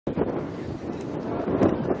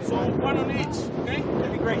So one on each, okay?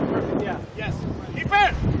 That'd be great. Perfect, yeah. Yes. Keep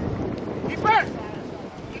it! Keep it!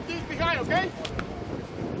 Keep these behind, okay?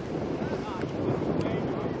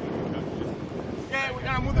 Okay, we're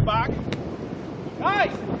gonna move the back.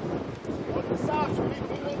 Guys! Hold the stops, we need to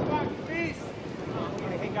move the back, please.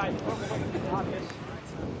 Hey guys, we're obvious.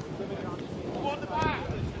 Hold the back.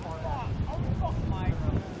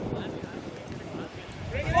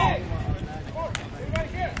 Bring it in. Everybody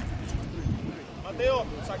here. Mateo,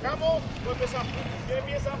 sacamos, no empezamos. ¿Quién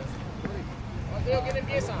empieza? Mateo, ¿quién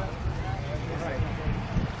empieza?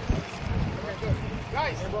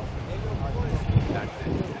 Guys.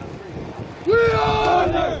 We are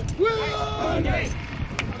there! We are there!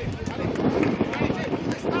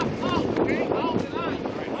 Stop out, okay? Out the line.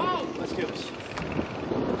 Out. Let's do this.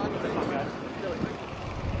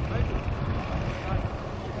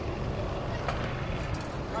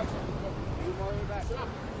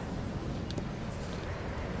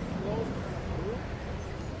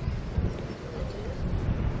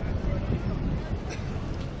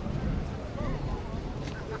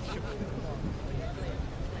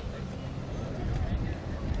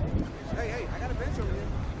 Hey, I got a bench over here. You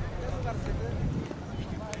guys don't gotta sit there.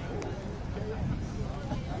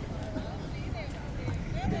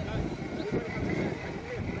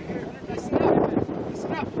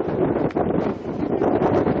 Listen up.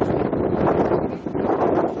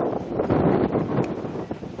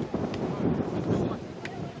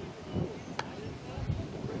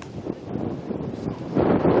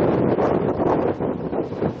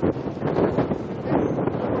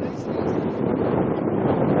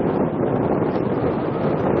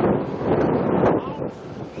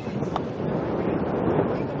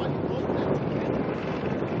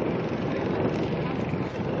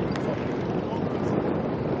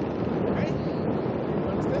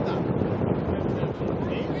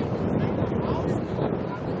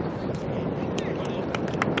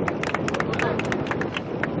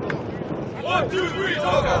 One, two, three,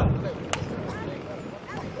 Toca!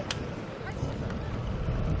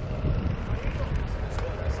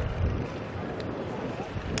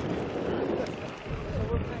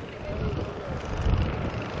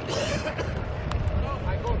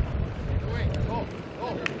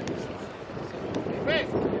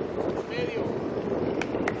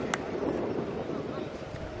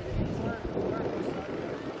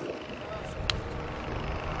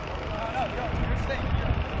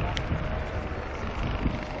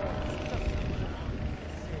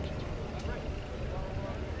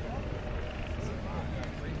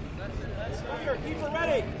 Keeper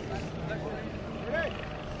ready. Ready?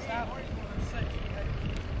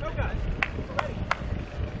 Go guys. Keeper ready.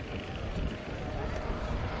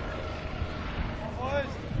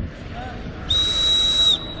 Boys.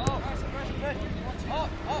 Up.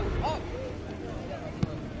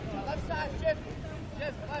 Left side, shift.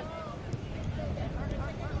 Shift, left.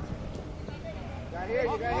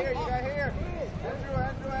 You got here. Andrew.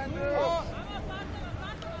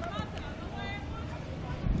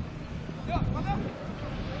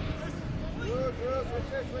 Good.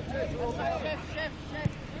 Switch it. Shift.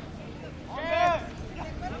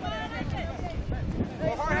 Go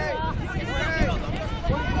Jorge. Hey,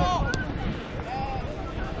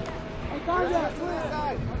 to this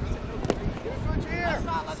side. You switch here.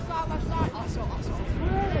 Left side. Also.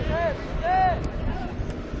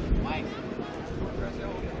 Mike.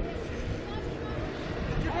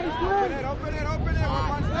 Open it.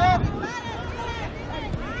 One step.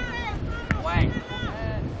 Wait.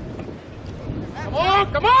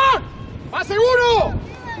 Come on! ¡Más seguro!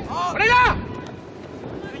 ¡Por allá!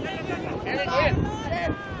 Bien.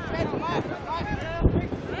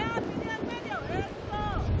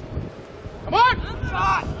 Come on!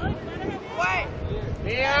 Shot! Wait!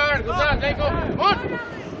 Bien, good job, Jacob. Come on!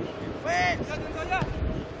 Wait!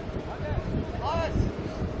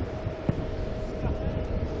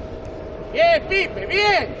 Bien, Pipe,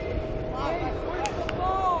 bien!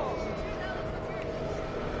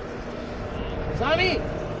 Sammy,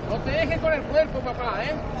 no te dejes con el cuerpo, papá,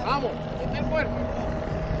 ¿eh? Vamos, mete el cuerpo.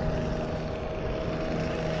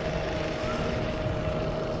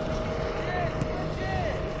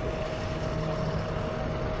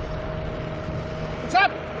 What's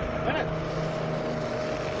up? Buenas.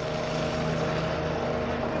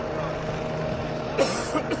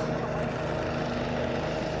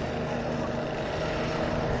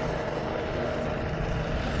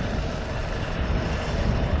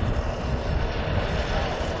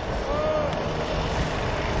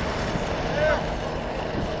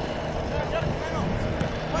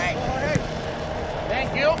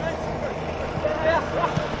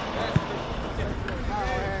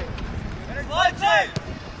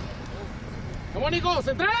 Nico,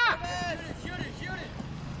 centrala.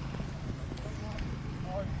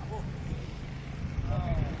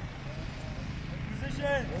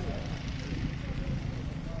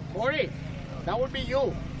 Corey, that would be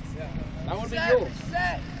you. That would be you.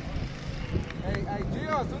 Hey,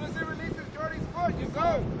 Gio, as soon as he releases Jordy's foot, you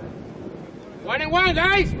go. 1 and 1,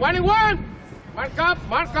 guys. 1 and 1. Mark up,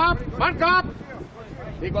 mark up, mark up.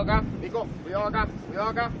 Nico acá, Nico. Cuidado acá, cuidado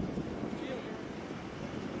acá.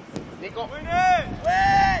 Nico.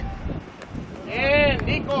 Bien,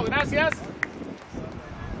 Nico, gracias.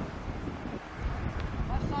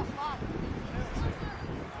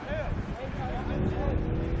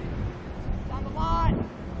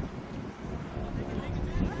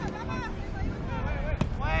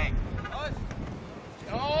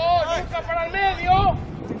 No, nunca para el medio.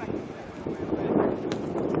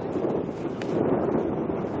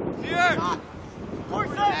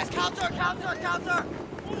 Counter!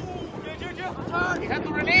 You have to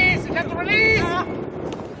release, you have to release.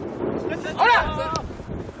 Ahora.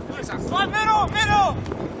 Middle!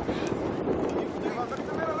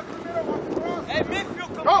 Hey,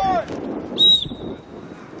 midfield, come on!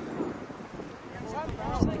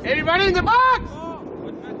 Everybody in the box.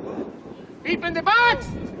 People in the box.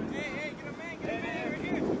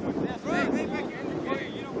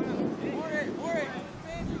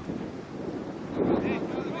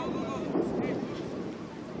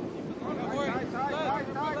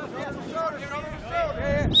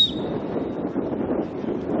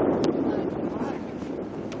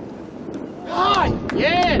 Ay,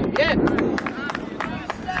 bien, bien.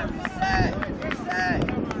 Reset!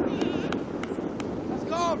 Let's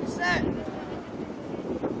go, reset!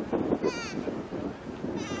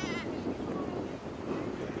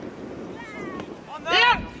 On that!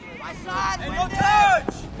 Bien. Right side! Hey, no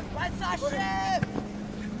touch! Right side shift!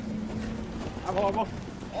 Vamos.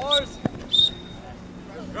 Oars!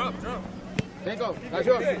 Drop. Take off. That's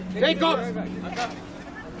yours. Take off.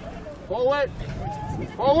 Forward.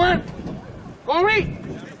 Corey.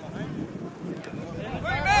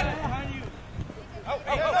 Tap!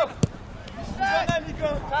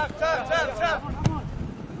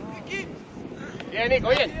 Bien, Nico,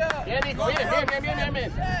 bien. Bien.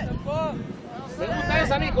 Me gusta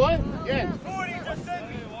esa, Nico, ¿eh? Bien.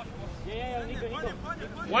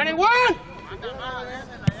 1 and 1.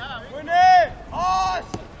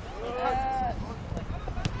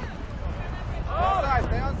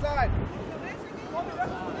 Stay on side.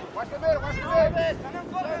 Watch the middle.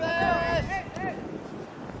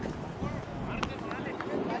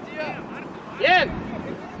 Bien.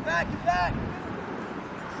 Get back!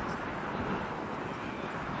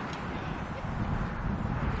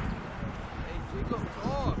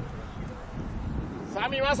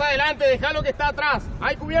 Sammy, más adelante, deja lo que está atrás.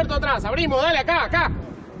 Hay cubierto atrás. Abrimos, dale, acá.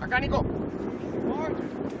 Acá, Nico.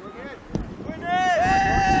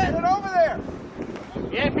 Get it over there.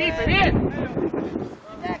 Bien, Pipe, bien.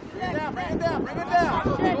 Bring it down.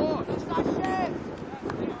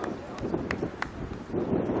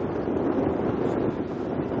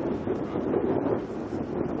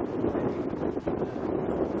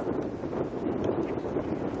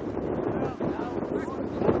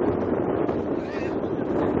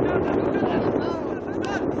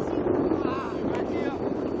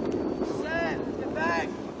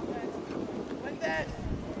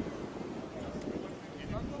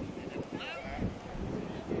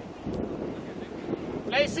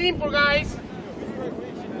 Play simple, guys.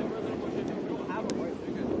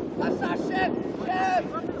 That's our ship!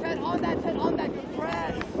 10 on that, you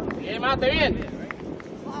press! Bien, Mate, bien.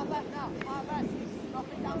 5 left now, 5 left.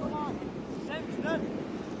 Nothing down the line.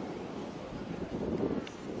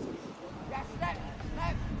 Yeah, step.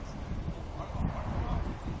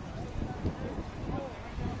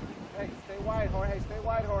 Hey, stay wide,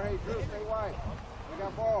 Jorge. Drew, stay wide. We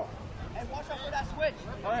got ball. Hey, watch out for that switch.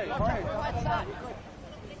 Jorge. Right side.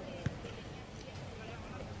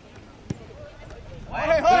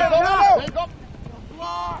 Take off.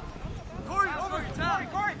 Corey, over your time.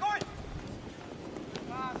 Corey.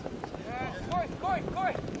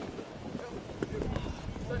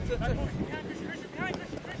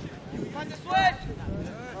 Find the switch.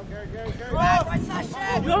 Gary. Right side,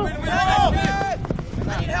 Shaq. I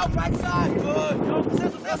need help, right side. Good.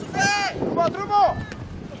 Cecil. Trumo.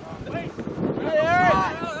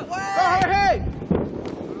 Hey.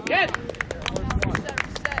 Bien.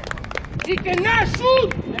 He cannot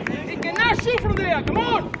shoot. He cannot shoot from there. Come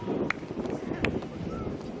on.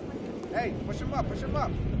 Hey, push him up.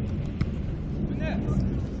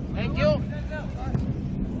 Thank you.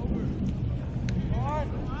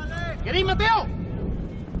 Get in, Mateo.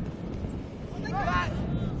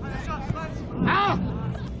 Out.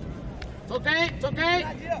 It's okay, it's okay.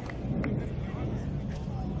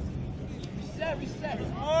 Reset.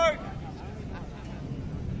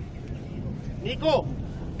 Nico,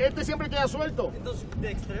 este siempre queda suelto. Entonces,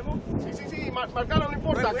 ¿de extremo? Sí, marcalo, no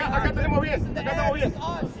importa. Acá tenemos bien, acá estamos bien.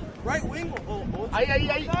 Right wing.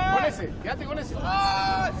 Ahí, con ese, quédate con ese.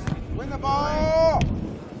 Win the ball.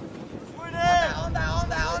 On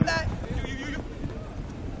that.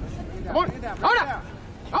 Come on.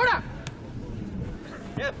 Ahora.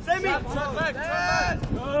 Yeah, send me. Turn back.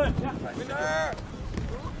 Good.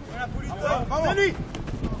 Vamos.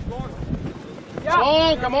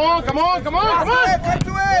 Oh, come on. Get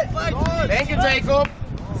to it. Thank you, Jacob.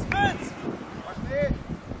 Spence. Hey,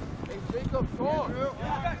 Jacob, score.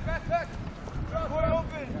 Back. More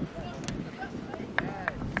open.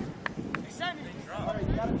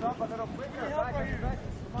 You gotta drop a little quicker.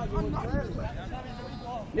 Come on,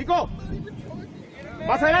 Nico.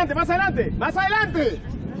 Más adelante. Let's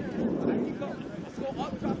go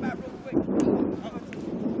up, drop back real quick.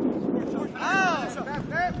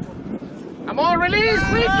 Come on, release,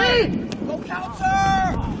 quickly. Go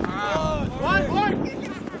counter. One.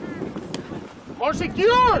 More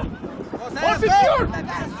secure.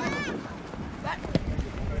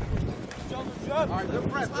 All right,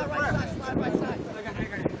 good press. Slide right side.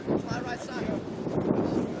 Slide right side.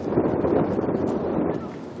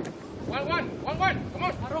 1-1. Come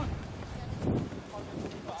on.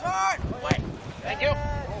 Turn. Wait. Thank you.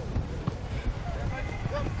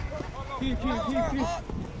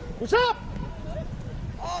 Push up.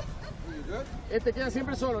 Este queda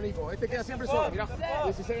siempre solo, Nico.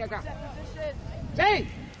 Mira, 16 acá. Hey,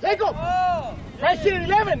 Jacob. Right here,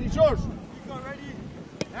 11. It's yours.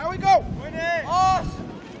 Now we go. Win it. Us.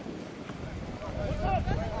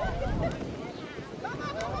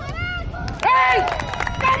 Hey!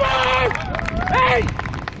 Come on! Hey!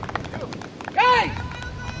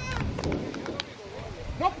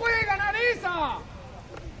 ¡No puede ganar esa!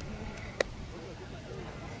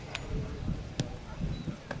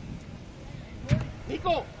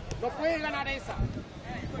 Nico, no puede ganar esa.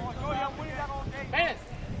 Ves,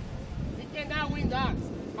 he cannot win that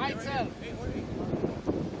by itself.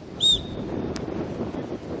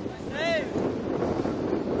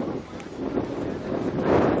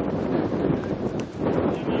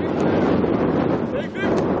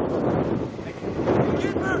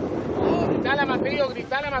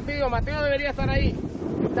 Gritale a Mateo, Mateo debería estar ahí.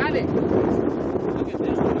 Dale.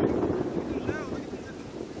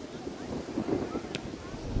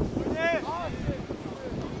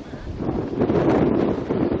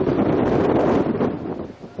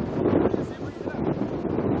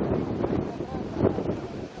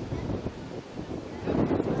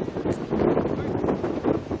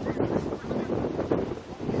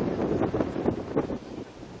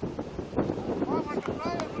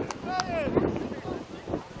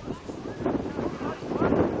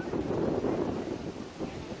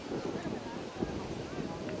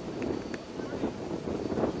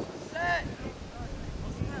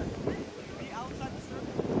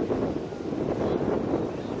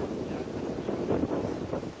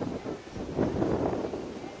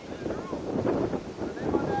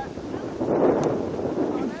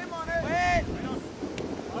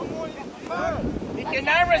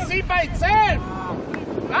 Cannot receive by itself.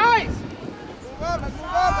 Nice. Move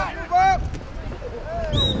up.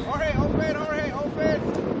 Jorge, open.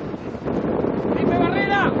 Dime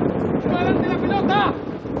Barrera. Uno adelante la pelota.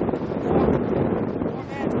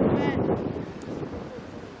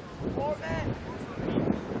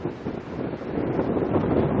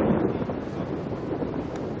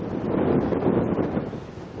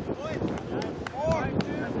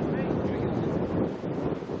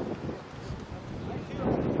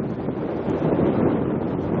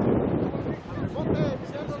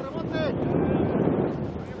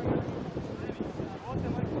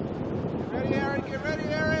 Get ready,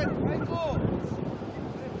 Aaron. Michael.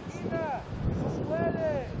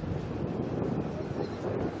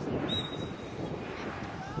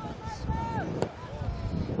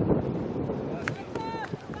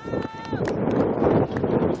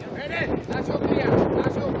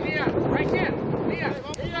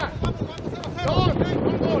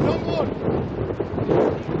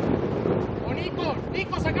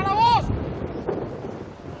 Nico, saca la voz.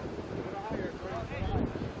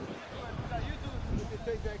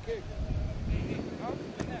 Take that kick.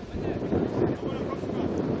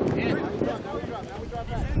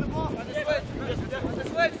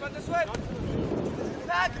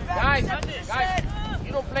 Guys,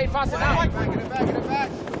 you don't play fast enough. Get it back.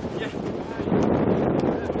 Yeah.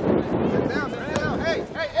 Sit down. Hey,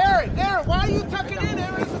 Aaron, why are you tucking in,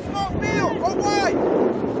 Aaron? It's a small field. Go wide.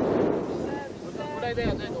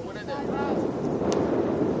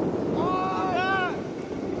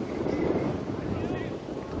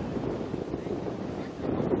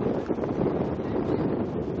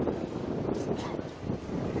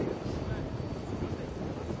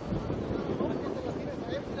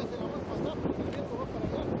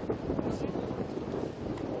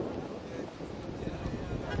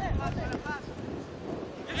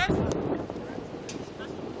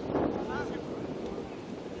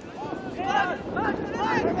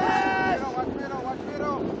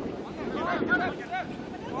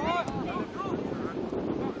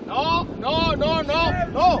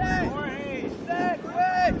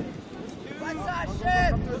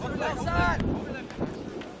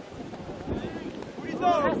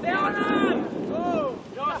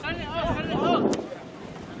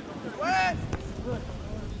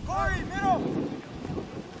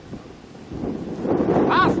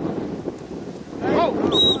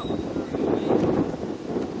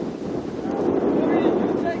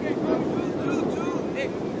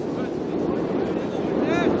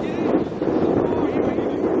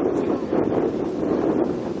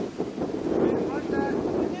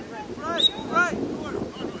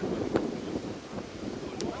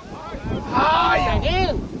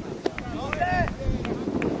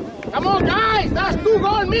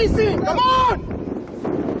 missing! Come on!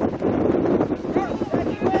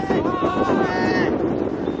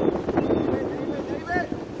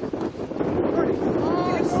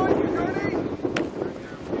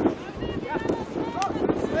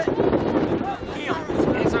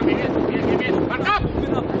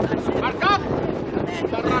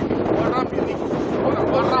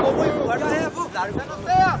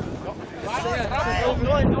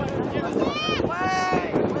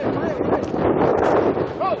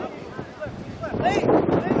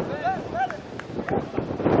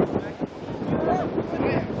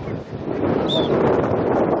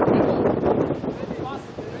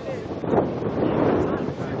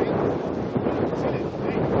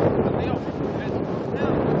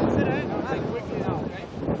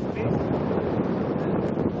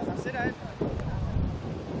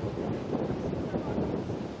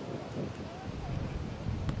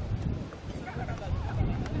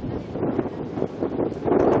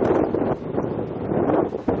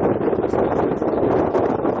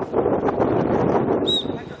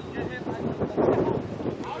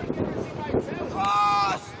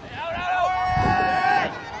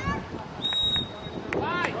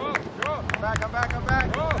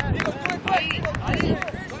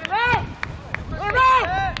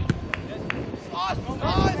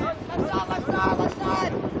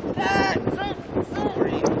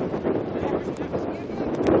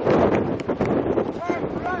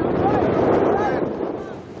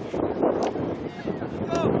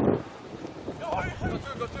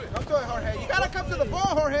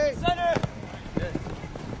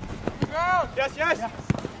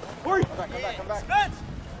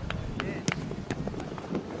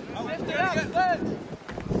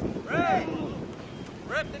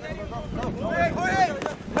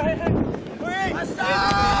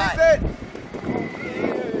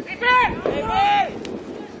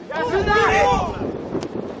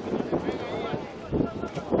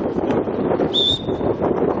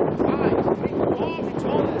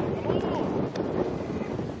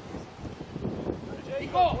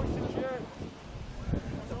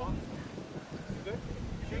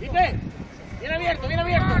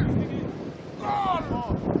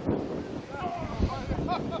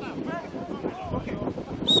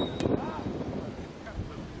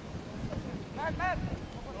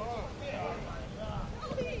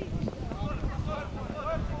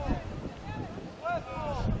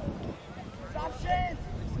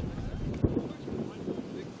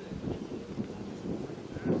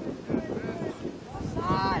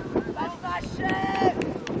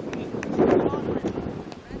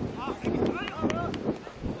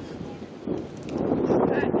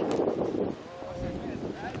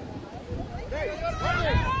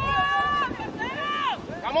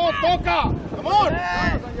 Come on, Toca! Come on!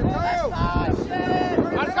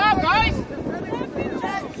 Mark up, guys!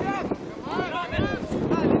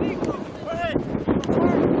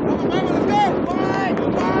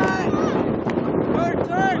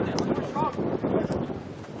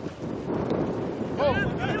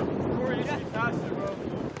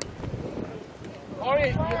 Corey,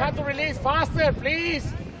 you have to release faster,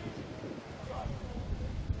 please!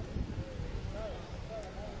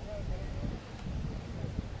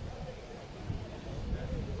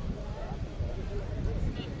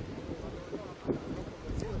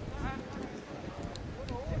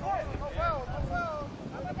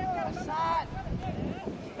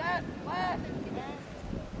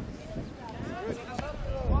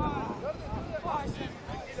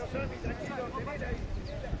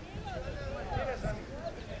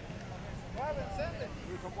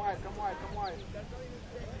 Come wide.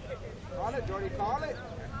 Call it, Jordy, call it.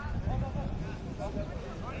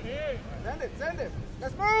 Send it.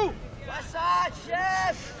 Let's move. West side,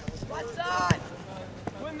 Chef. West side.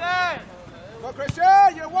 Win that. Go,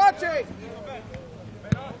 Christian, you're watching.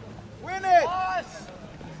 Win it. Boss.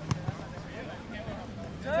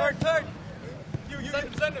 Turn. You.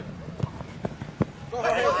 Send him. Go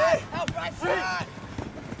ahead. Help right side.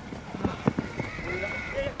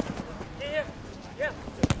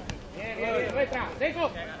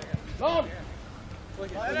 Nico! Long!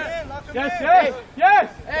 Yes!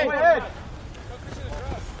 Hey! Go ahead!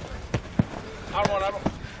 Armor.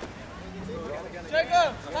 Jacob!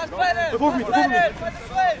 Last play there! Find the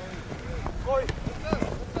play!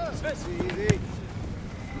 Easy.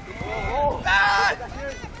 Back!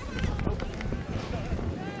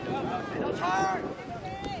 No turn!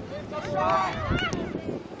 No shot!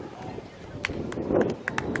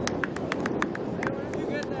 You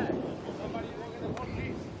get that?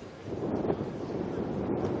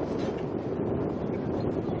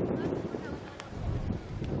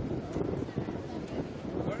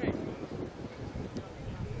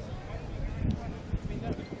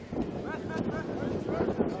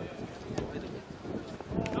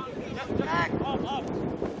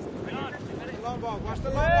 balls. Watch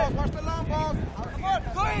the long balls. Watch the long balls. Come on,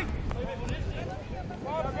 go in.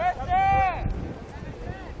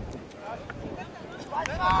 Right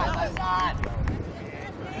side, left side.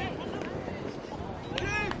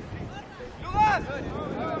 Lucas.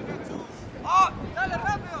 Oh, dale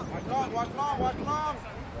rápido. Watch long, watch long, watch long.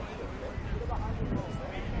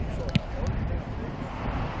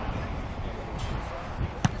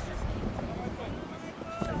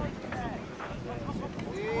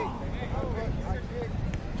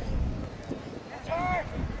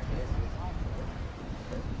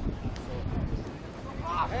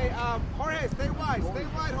 Hey, Jorge, stay wide,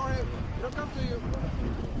 Jorge. It'll come to you.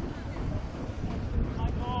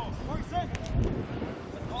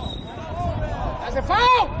 That's a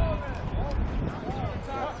foul!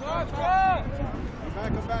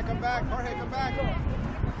 Come back. Jorge, come back.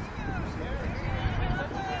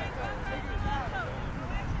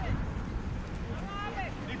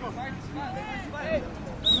 Hey,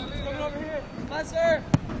 coming over here. Spencer.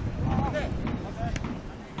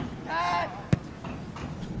 Dad.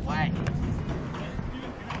 Wait.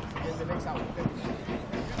 Get the legs out.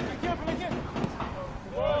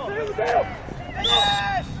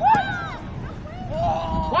 Finish.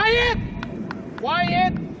 Quiet!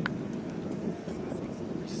 Quiet!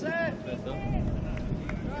 Set.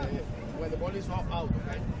 When the ball is out,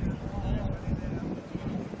 okay?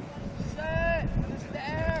 Set. Finish in the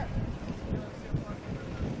air.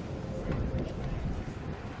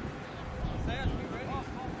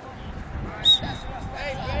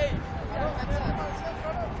 Hey.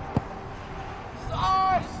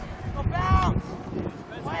 Stars. Go bounce.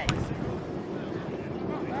 Wait.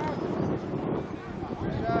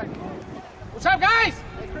 What's up, guys?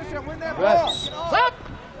 Hey, Christian, win that ball. What's up?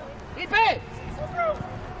 Keep it!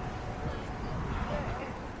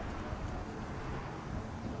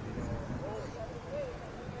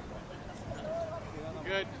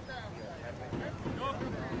 Good.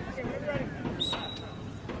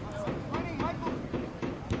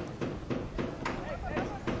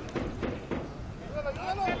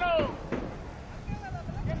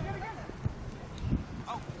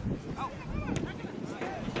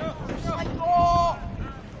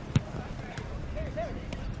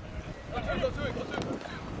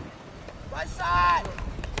 Right side.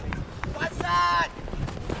 Right side.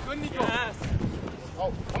 Good, Nico. Yes.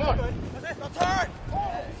 Oh, come on. No turn.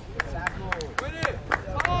 Win it.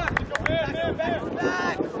 Come on.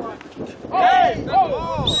 Back. Hey!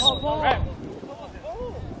 Oh! Back.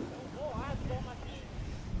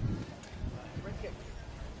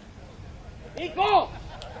 Nico!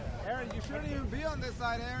 Aaron, you shouldn't even be on this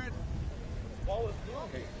side, Aaron.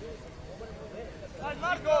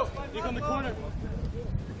 Marco. Nico in the corner.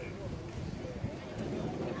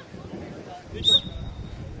 Win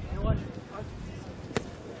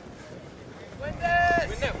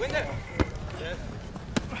this. Win that. Yes.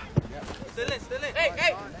 Still in.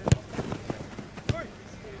 Hey.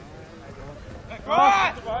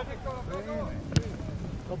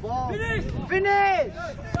 The ball. Finish.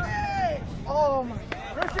 Oh my.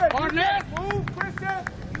 Christian, Corner. move, Christian.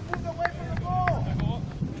 You moved away from the ball.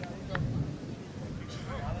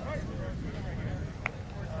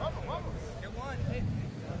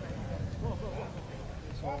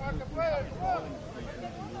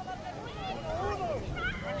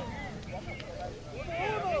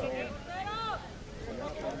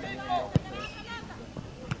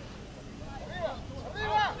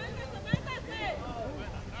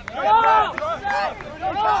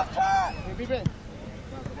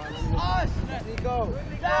 Nico.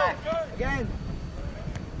 Back. Again.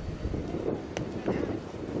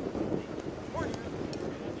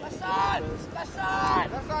 Left side. Left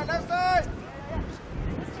side.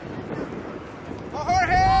 Oh,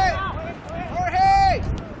 Jorge.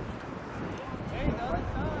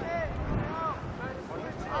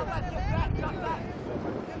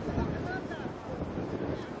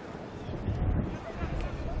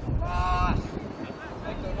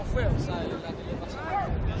 No fue, o sea, la que le pasó.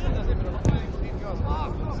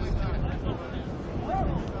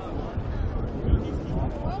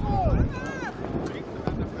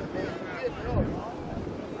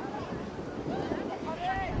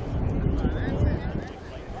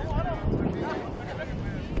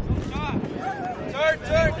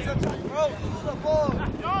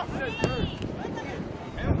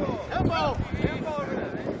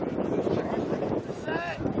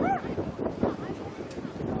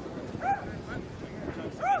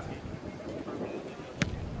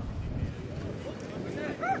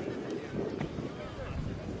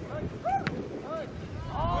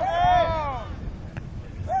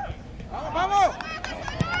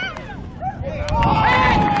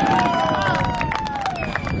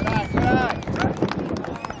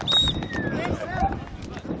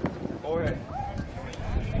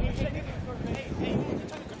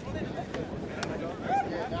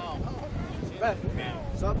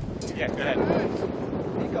 Yeah, go ahead.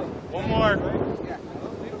 One more.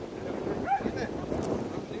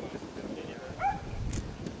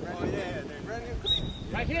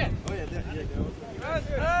 Right here. Oh, yeah, there you go.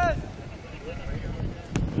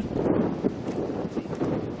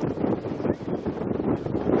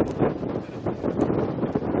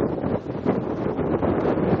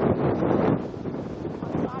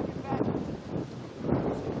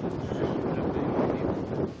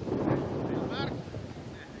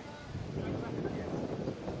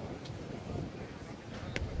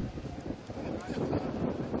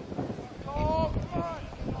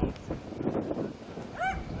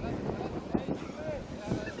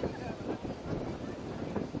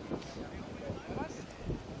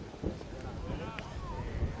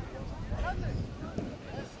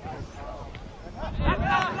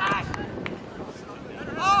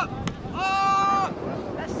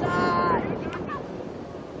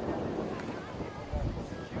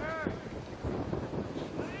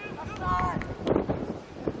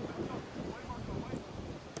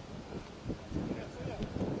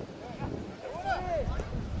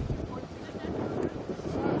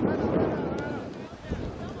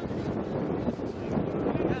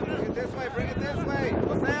 Bring it this way.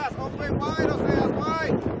 Oseas, open wide, Oseas,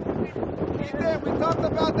 wide. Ethan, we talked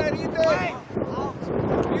about that, Ethan. Come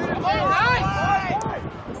on, guys!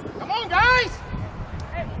 Come on, guys!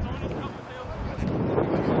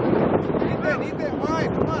 Ethan,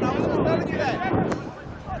 wide. Come on, I was just telling you that.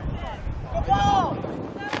 Go ball!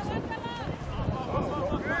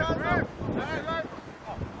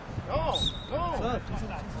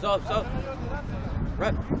 Stop.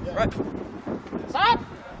 Rep. Stop!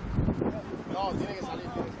 No, tiene que salir.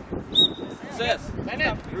 Ustedes. Ven.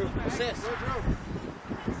 Ustedes.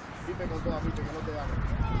 Pipe con toda, Pipe, que no te gane.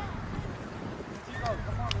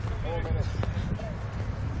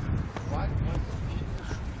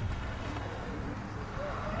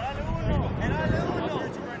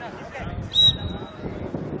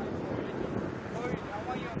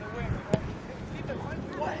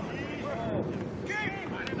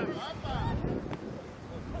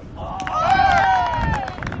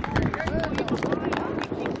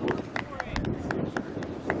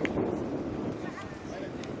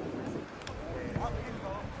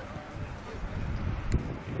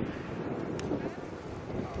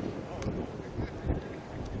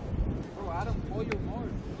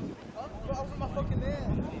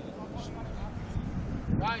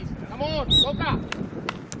 Guys, come on, Toca!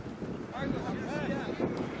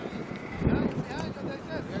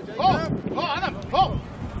 Go, Adam, go!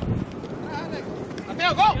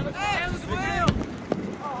 Mateo, go!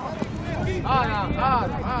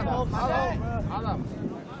 Adam.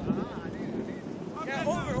 Yeah,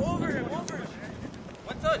 over him. One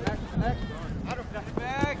touch.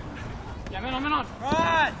 Back. Yeah, menos.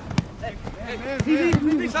 Run.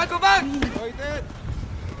 Hey, cycle back. Oh, he did.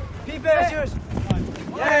 Keep it, yours.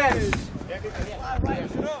 Yes.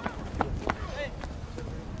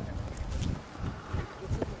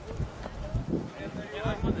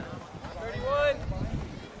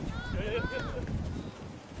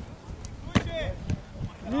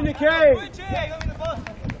 Communicate.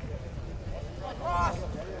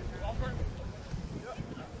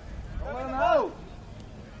 Let him out.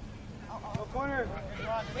 Go corner.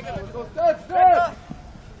 Go step.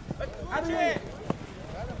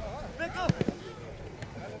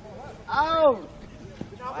 Out.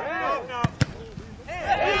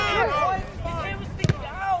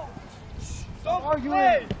 Stop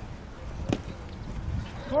arguing.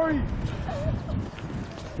 Corey.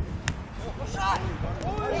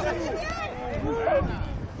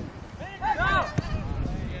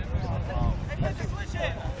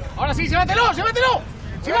 Ahora sí, llévatelo. Swing it.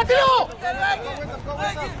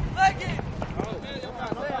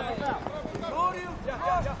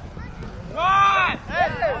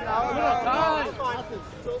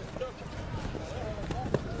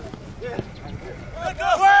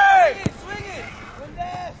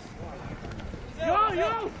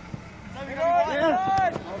 Yo.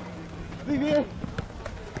 Bien.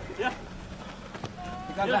 Yeah.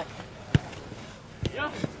 You got back. Yeah.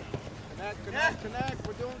 Connect.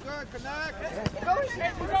 We're doing good. Connect.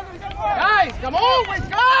 Guys, come on, wake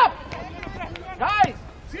up! Guys,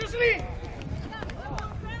 seriously!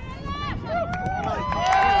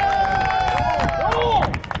 Go!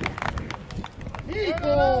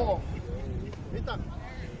 Nico!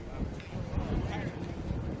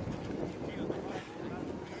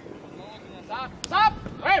 Stop!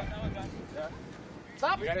 Hey!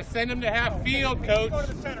 Stop! We gotta send him to half field, coach. Go to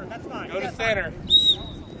the center, that's fine. Go to center.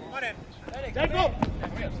 Come on in. Take go!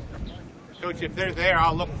 Coach, if they're there,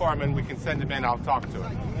 I'll look for him and we can send him in. I'll talk to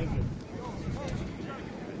him.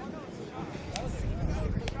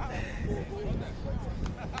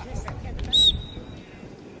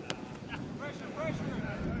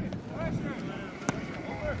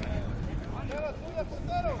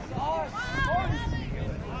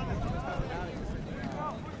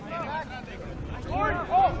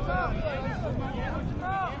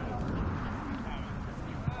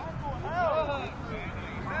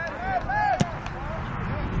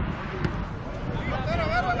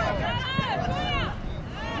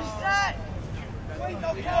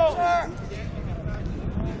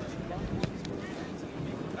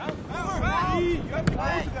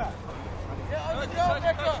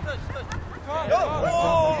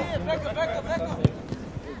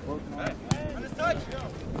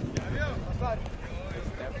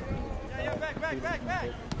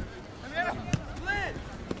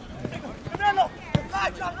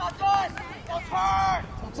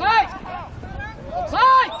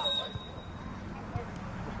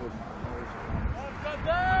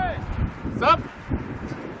 Sub.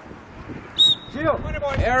 Gio.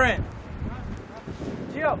 Aaron.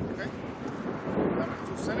 Gio. Okay.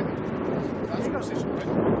 2 centimeters. That's your position, right?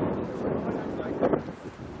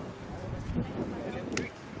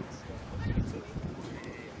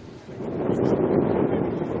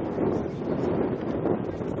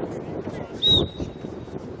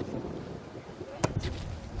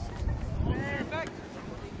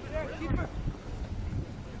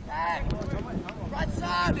 Right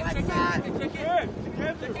side. Right side.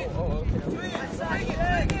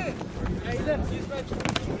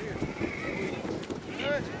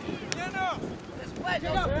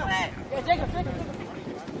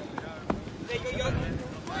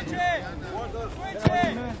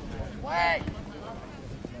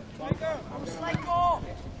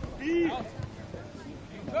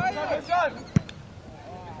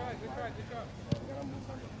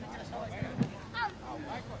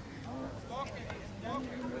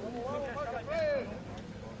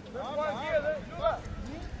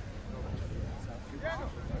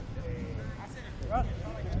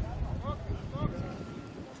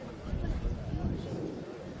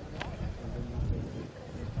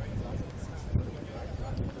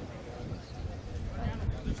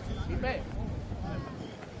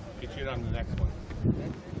 Get you on the next one.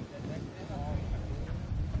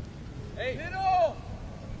 Hey, middle.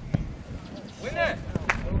 Win it.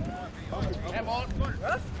 Handball.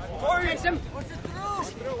 Corey. Push it through.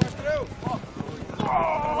 Watch through.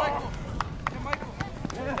 Michael.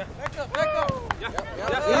 Back up. I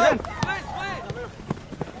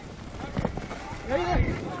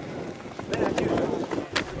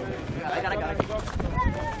got it.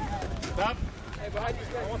 Stop.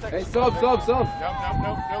 Hey, sub. Nope. Sub.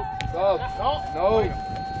 No.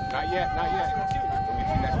 Not yet. Let me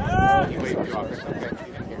see that. He waved you off. It's okay.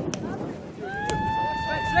 He didn't hear.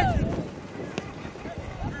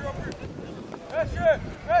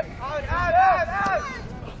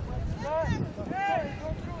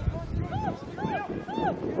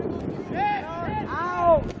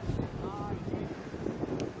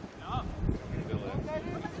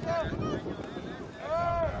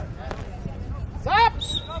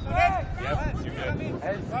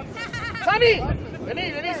 Sammy,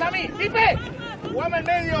 vení, Sammy. Pipe, jugame en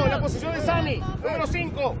medio, la posición de Sammy, número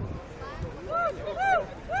 5.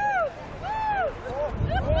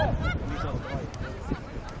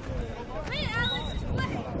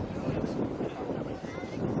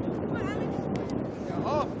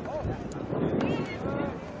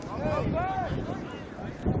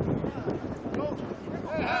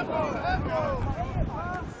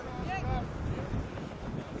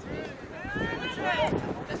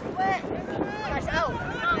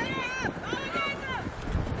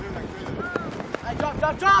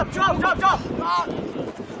 Drop!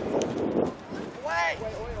 Away!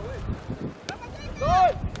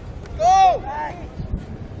 Go!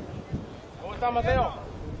 ¿Cómo está, Mateo?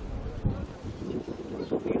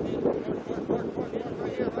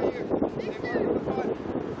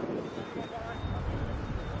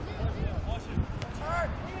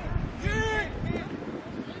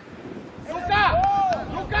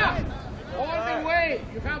 Luca! All the way!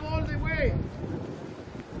 You have all the way!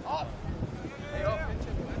 Up!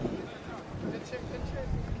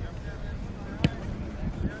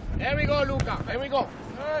 There we go, Luca. There we go.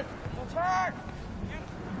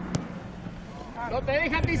 No te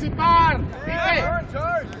dejes anticipar.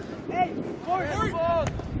 Hey, forward.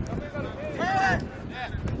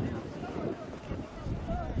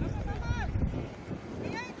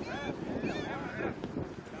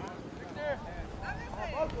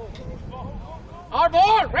 Our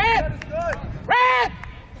ball, red. Red.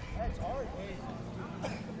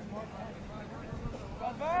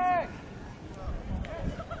 Back.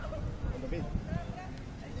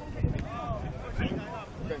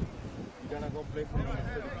 Okay. You're gonna go play for number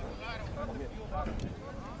 30. Come here.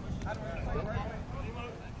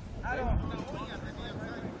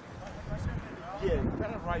 Yeah, you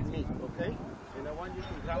gotta ride me, okay? And I want you to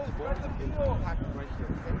grab the ball and pack it right here,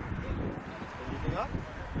 okay? Anything up?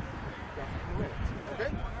 Got 2 minutes,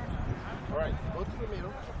 okay? Alright, go to the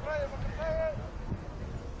middle.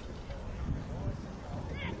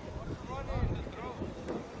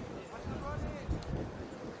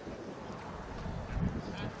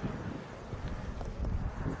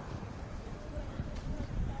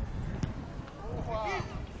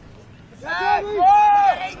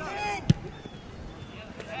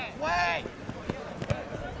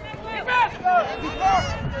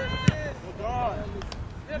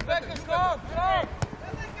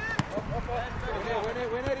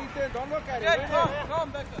 Win it, Ethan. Don't look at it.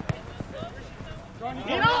 Come,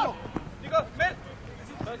 Tiro.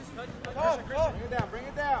 Bring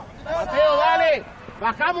it down. Mateo, dale.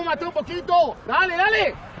 Bajamos, Mateo, un poquito. Dale,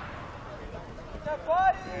 dale.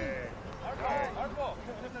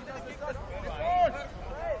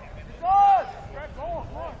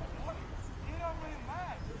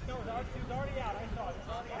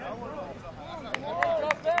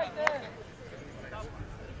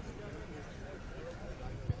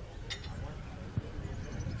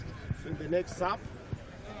 So in the next stop,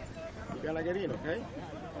 you gotta get in, okay?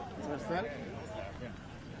 Understand?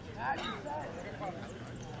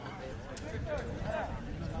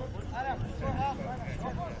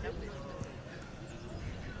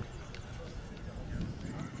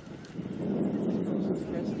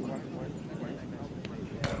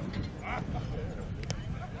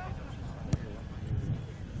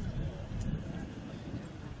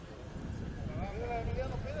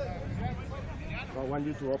 I want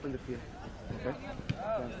you to open the field, okay?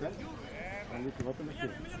 Understand? I want you to open the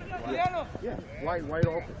field. Yeah, wide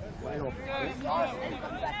open, wide open.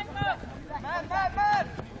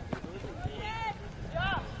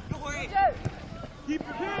 Okay? Keep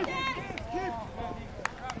your kids. Keep.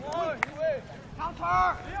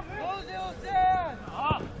 Counter!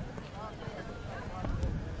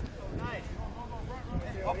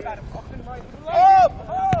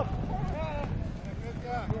 Up!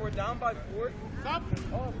 We're down by 4. Stop.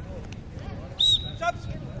 Stop!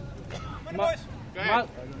 Money boys! Go ahead.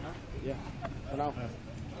 Yeah. All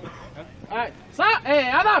right. Stop. Hey,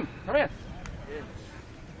 Adam, come here.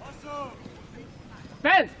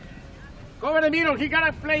 Ben, cover the middle. He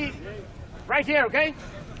gotta play right here, okay?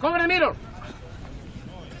 Cover the middle.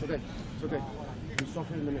 It's okay. It's okay. You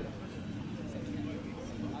suffer in the middle.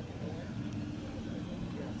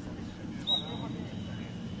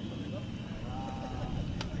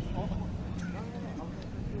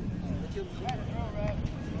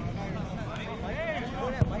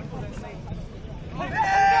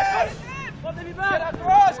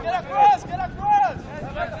 Get across!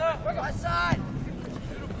 My side!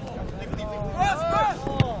 Cross!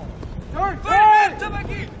 Turn!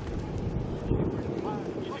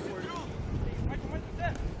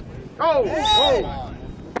 Go! Go!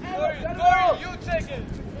 Corey, you take it!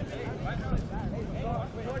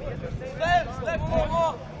 Step,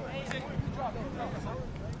 more!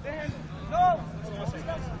 No!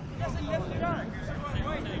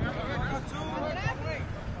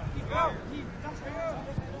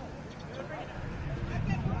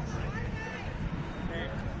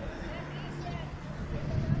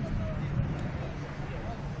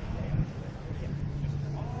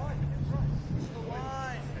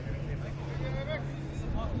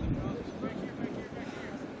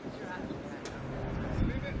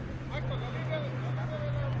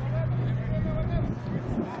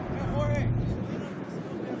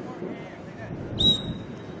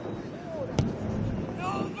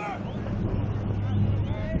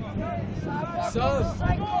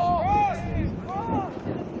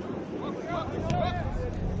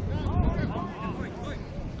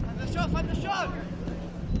 Find the shot!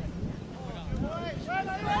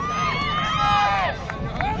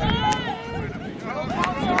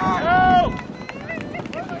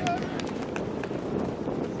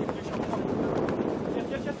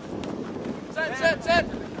 Set!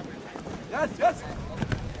 Yes!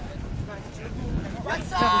 Right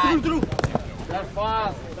side! Through! That's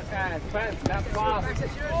fast! That's fast!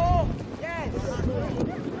 Yes!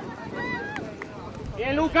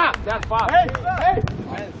 Bien, Luca! That's fast! Hey!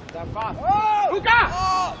 That's fast! Oh! Luca!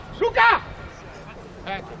 Oh! Luca!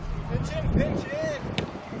 Pinch in!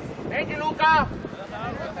 Thank you, Luca!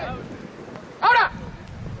 Ahora!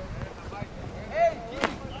 Hey,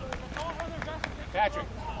 Patrick!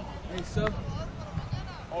 Hey, sub.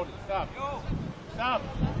 Hold it, stop! Stop!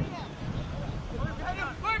 Behind him!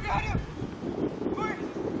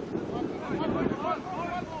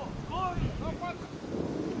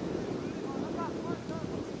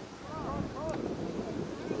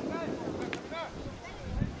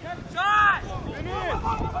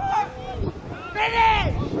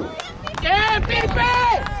 ¡Bien, Pipe!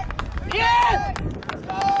 ¡Bien!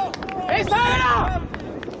 ¡Esa era!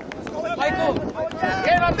 Michael.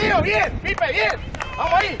 ¡Bien, Ramiro! ¡Bien! ¡Pipe, bien!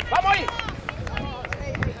 ¡Vamos ahí!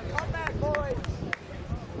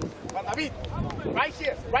 Juan David, right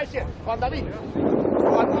here. Juan David. I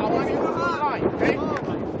want you to do the line, okay?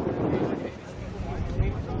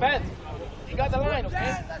 Ben, you got the line,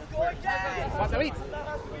 okay? Juan David,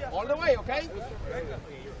 all the way, okay?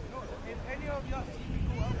 If any of y'all see me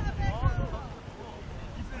go up,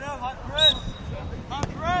 keep it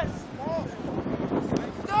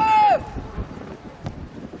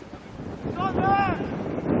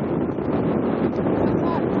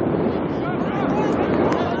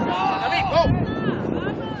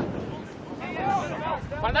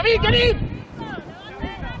David, David.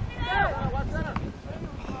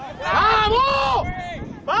 ¡Vamos!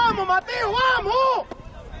 ¡Vamos, Mateo, vamos!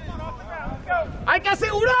 ¡Hay que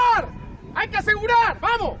asegurar! ¡Hay que asegurar!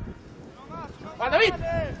 ¡Vamos! Juan David,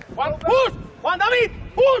 Juan, push, Juan David,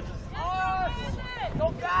 push.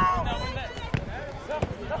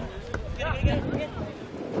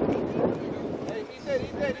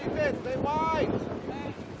 Stay wide.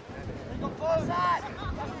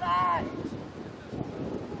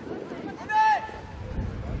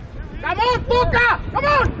 Come on, Toca! Come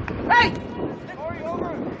on! Hey!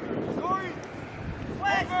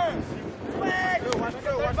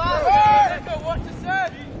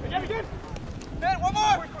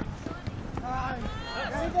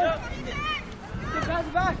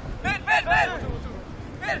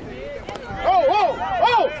 Oh, oh,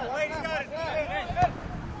 oh!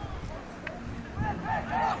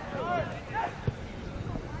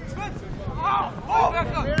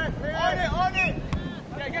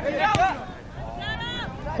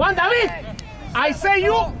 Juan David, I say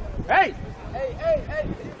you. Hey,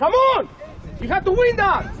 come on! You have to win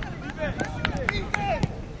that.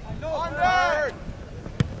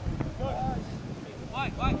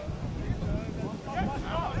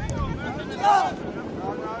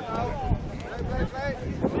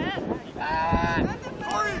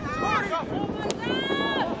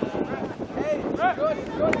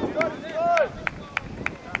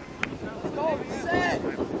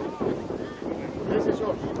 This is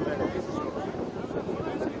yours.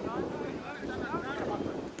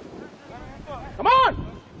 Come on!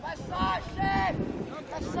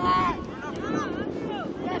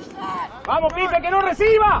 Vamos, Pipe, que no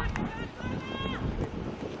reciba.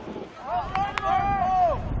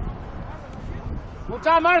 Good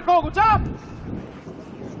job, Marco, good job.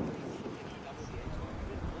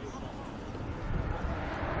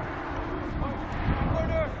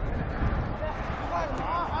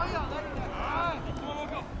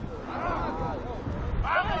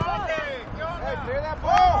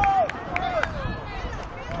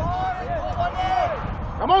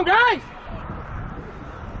 Come on, guys!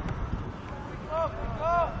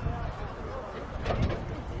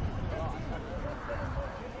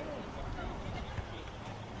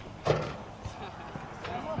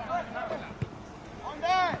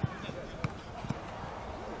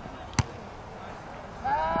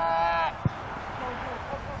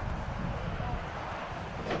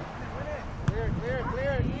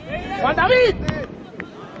 Juan David!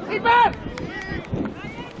 ¡Keeper!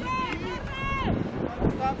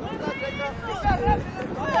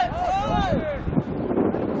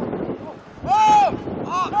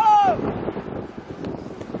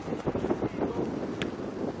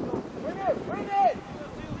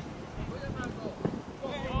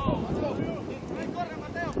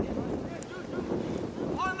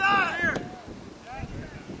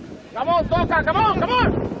 Come on, Toca, come on, come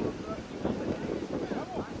on!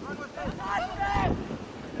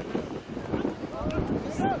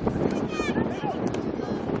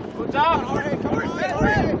 Good job!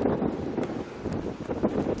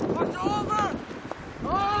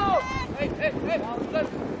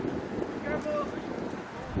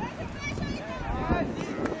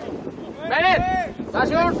 Bennett, that's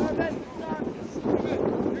yours.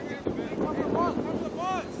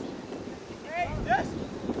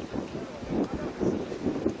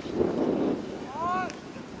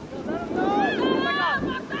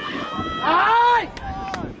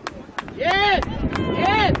 Yes,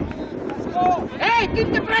 yes. Hey,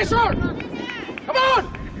 keep the pressure. Come on,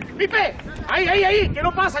 Pipe. Ahí, que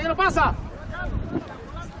no pasa, que no pasa.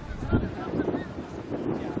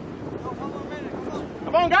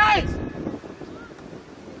 Come on, guys.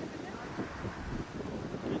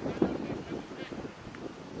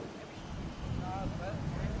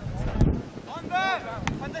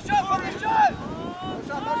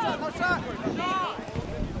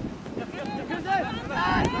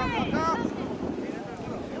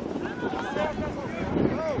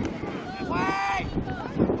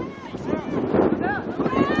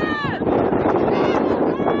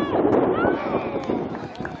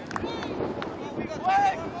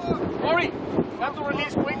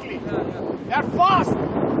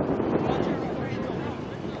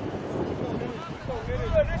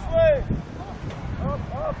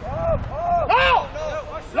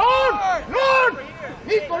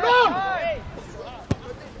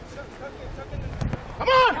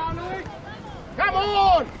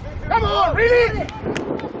 Really?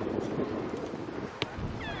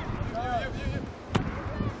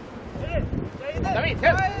 David,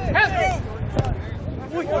 help! Help!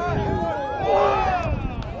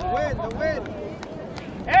 The win.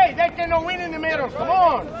 Hey, they cannot win in the middle. Come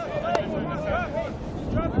on.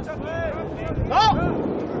 No.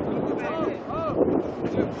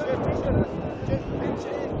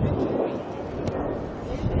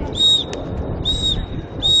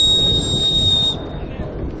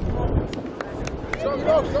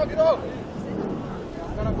 Go.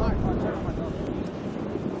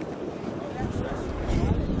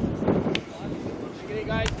 Get it,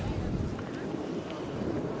 guys.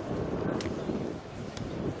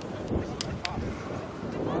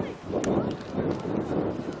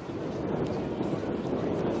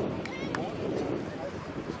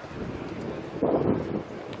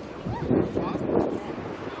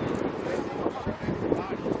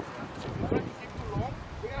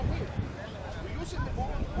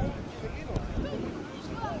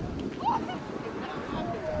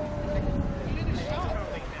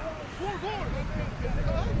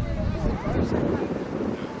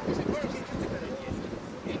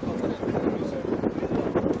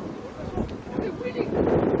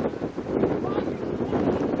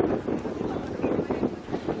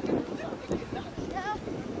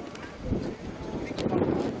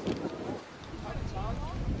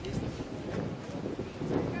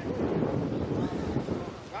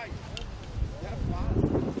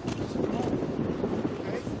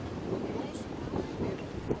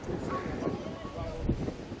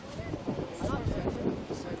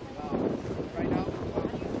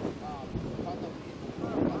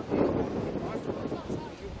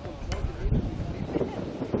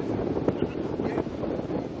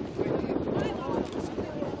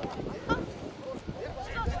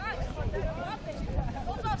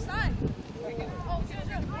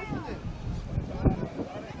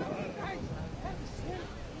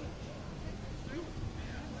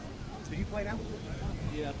 Do you play now?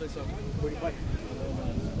 Yeah, I play soccer. Where do you play?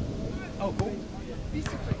 Oh, cool.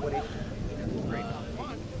 What age? Great.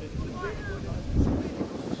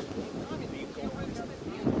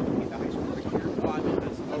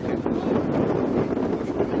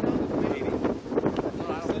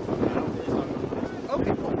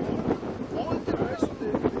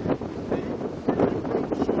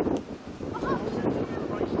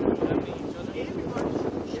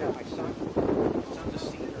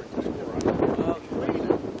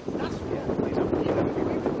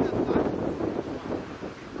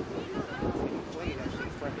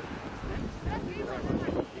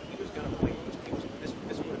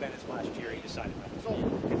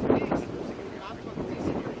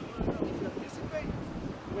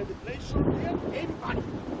 When the play short here,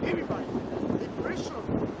 everybody, the pressure,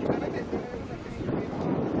 you gotta get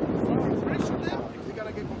pressure there, you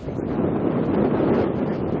gotta get confused.